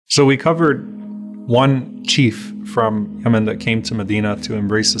So we covered one chief from Yemen that came to Medina to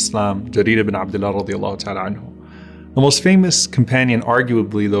embrace Islam, Jarir ibn Abdullah radiallahu ta'ala anhu. The most famous companion,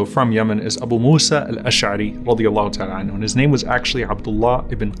 arguably though, from Yemen is Abu Musa al-Ash'ari radiallahu ta'ala anhu. And his name was actually Abdullah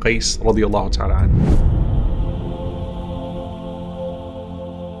ibn Qais radiallahu ta'ala anhu.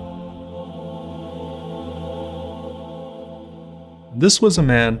 This was a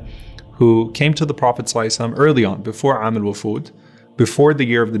man who came to the Prophet ﷺ early on, before Am al-Wufud, before the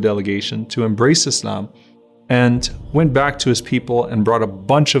year of the delegation, to embrace Islam, and went back to his people and brought a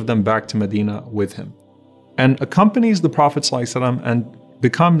bunch of them back to Medina with him, and accompanies the Prophet ﷺ and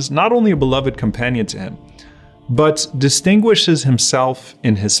becomes not only a beloved companion to him, but distinguishes himself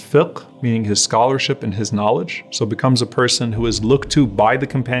in his fiqh, meaning his scholarship and his knowledge. So becomes a person who is looked to by the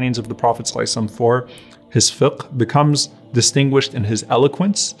companions of the Prophet ﷺ for his fiqh, becomes distinguished in his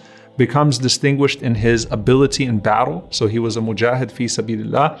eloquence, becomes distinguished in his ability in battle. So he was a mujahid fi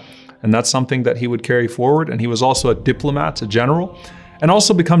sabilillah, and that's something that he would carry forward. And he was also a diplomat, a general, and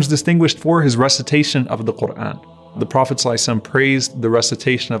also becomes distinguished for his recitation of the Quran. The Prophet ﷺ praised the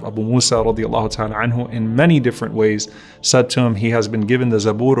recitation of Abu Musa radiallahu ta'ala anhu in many different ways, said to him, he has been given the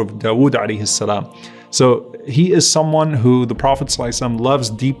Zabur of Dawood alayhi salam. So he is someone who the Prophet ﷺ loves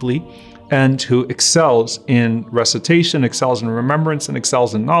deeply, and who excels in recitation, excels in remembrance, and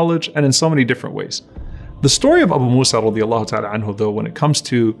excels in knowledge, and in so many different ways. The story of Abu Musa radiallahu ta'ala anhu, though, when it comes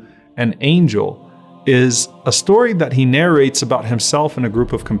to an angel, is a story that he narrates about himself and a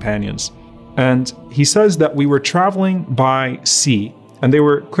group of companions. And he says that we were traveling by sea, and they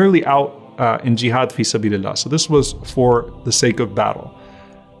were clearly out in jihad fi sabilillah. So this was for the sake of battle.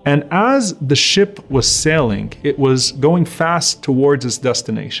 And as the ship was sailing, it was going fast towards its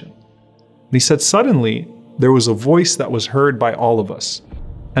destination. And he said, suddenly, there was a voice that was heard by all of us.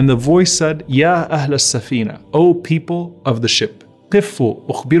 And the voice said, Ya ahl as-safina, O people of the ship, قِفُّوا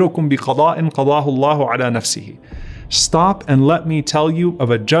أُخْبِرُكُمْ بِقَضَاءٍ قَضَاهُ اللَّهُ عَلَى نَفْسِهِ. Stop and let me tell you of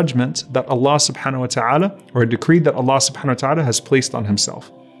a judgment that Allah subhanahu wa ta'ala, or a decree that Allah subhanahu wa ta'ala has placed on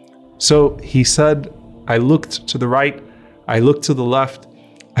himself. So he said, I looked to the right, I looked to the left,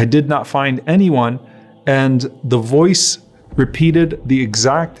 I did not find anyone, and the voice repeated the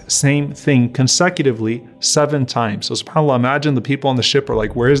exact same thing consecutively 7 times. So subhanAllah, imagine the people on the ship are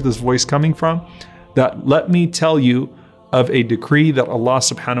like, where is this voice coming from? That let me tell you of a decree that Allah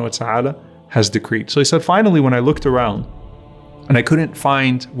subhanahu wa ta'ala has decreed. So he said, finally, when I looked around and I couldn't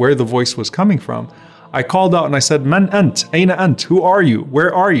find where the voice was coming from, I called out and I said, Man ant? Aina ant? Who are you?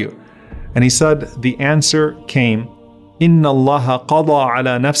 Where are you? And he said, the answer came, إن الله قضى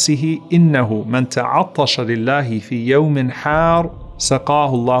على نفسه إنه من تعطش لله في يوم حار سقاه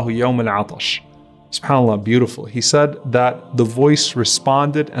الله يوم العطش. SubhanAllah, beautiful. He said that the voice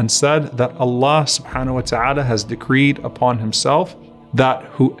responded and said that Allah subhanahu wa ta'ala has decreed upon himself that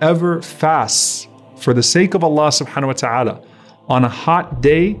whoever fasts for the sake of Allah subhanahu wa ta'ala on a hot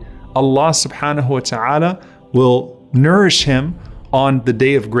day, Allah subhanahu wa ta'ala will nourish him on the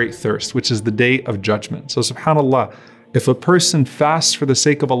day of great thirst, which is the day of judgment. So subhanAllah, if a person fasts for the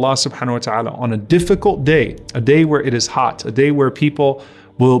sake of Allah subhanahu wa ta'ala on a difficult day, a day where it is hot, a day where people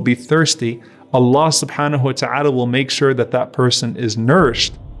will be thirsty, Allah subhanahu wa ta'ala will make sure that that person is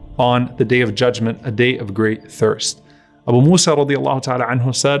nourished on the day of judgment, a day of great thirst. Abu Musa radiallahu ta'ala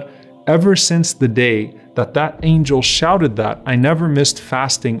anhu said, ever since the day that that angel shouted that, I never missed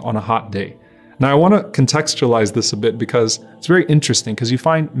fasting on a hot day. Now I want to contextualize this a bit because it's very interesting, because you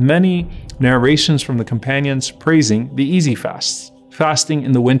find many narrations from the companions praising the easy fasts. Fasting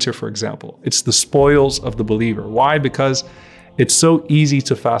in the winter, for example. It's the spoils of the believer. Why? Because it's so easy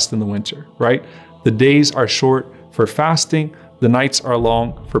to fast in the winter, right? The days are short for fasting, the nights are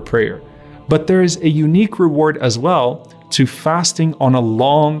long for prayer. But there is a unique reward as well to fasting on a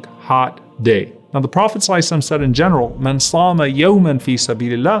long, hot day. Now the Prophet ﷺ said in general, Man sama yawman fi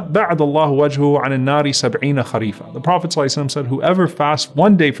sabilillah, ba'ad Allahu wajhuhu an an-nari sab'ina kharifa. The Prophet ﷺ said, whoever fasts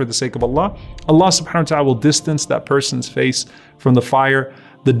one day for the sake of Allah, Allah subhanahu wa ta'ala will distance that person's face from the fire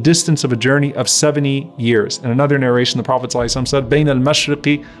the distance of a journey of 70 years. In another narration, the Prophet ﷺ said, Bayn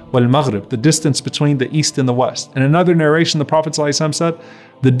al-mashriqi wal-maghrib, the distance between the east and the west. In another narration, the Prophet ﷺ said,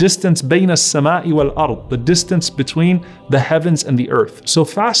 the distance bayn as-sama'i wal-ard, the distance between the heavens and the earth. So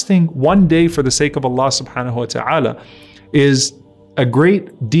fasting one day for the sake of Allah subhanahu wa ta'ala is a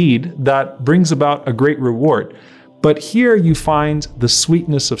great deed that brings about a great reward. But here you find the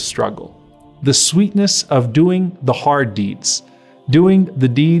sweetness of struggle, the sweetness of doing the hard deeds, doing the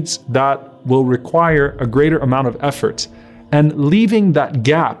deeds that will require a greater amount of effort, and leaving that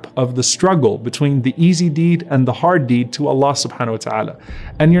gap of the struggle between the easy deed and the hard deed to Allah subhanahu wa ta'ala.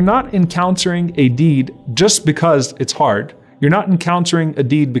 And you're not encountering a deed just because it's hard. You're not encountering a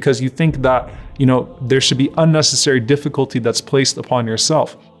deed because you think that, there should be unnecessary difficulty that's placed upon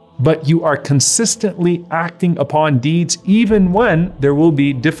yourself. But you are consistently acting upon deeds even when there will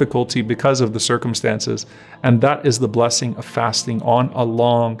be difficulty because of the circumstances. And that is the blessing of fasting on a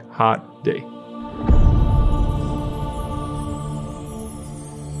long, hot day.